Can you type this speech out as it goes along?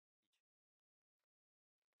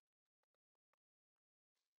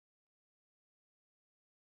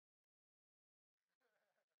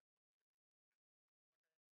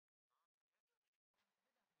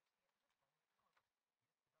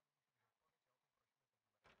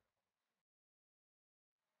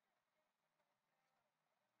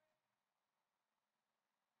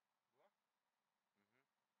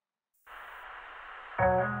Hello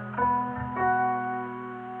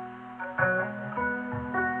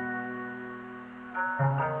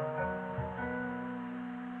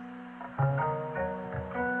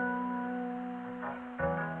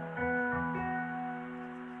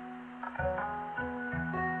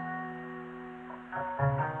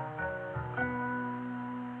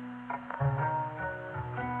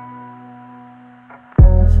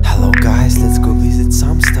guys, let's go visit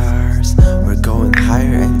some stars. We're going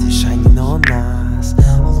higher and they're shining on us.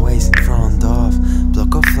 Always in front of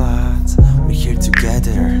block of flats. We're here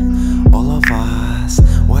together, all of us.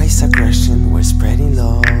 Why is aggression? We're spreading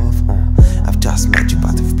love. I've just met you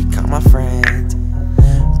but we've become a friend.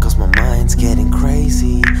 Cause my mind's getting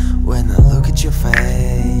crazy when I look at your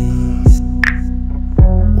face.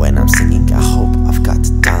 When I'm singing I hope I've got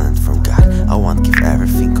the talent from God. I won't give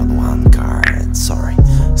everything on one card. Sorry,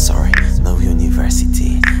 no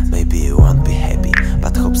university. Maybe you won't be happy,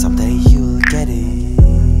 but hope someday you'll get it.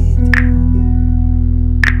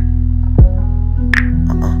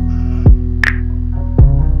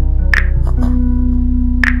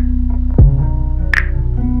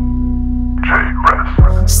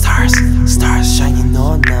 Stars shining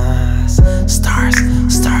on us. Stars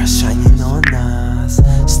shining on us.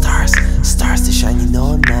 Stars they're shining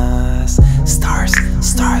on us.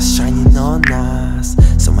 Stars shining on us.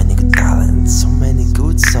 So many good talents, so many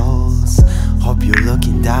good souls. Hope you're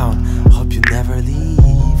looking down, hope you never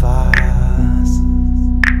leave us.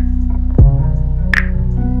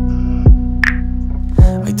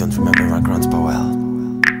 I don't remember my grandpa well,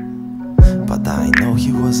 but I know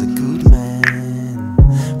he was a good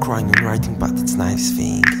man. Crying and writing, but it's nice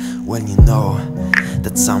thing when you know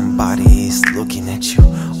that somebody is looking at you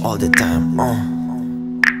all the time.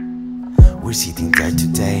 We're sitting there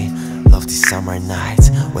today, love this summer night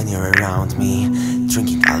when you're around me,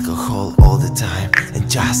 drinking alcohol all the time and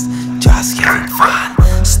just having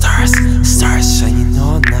fun. Stars shining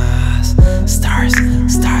on us. Stars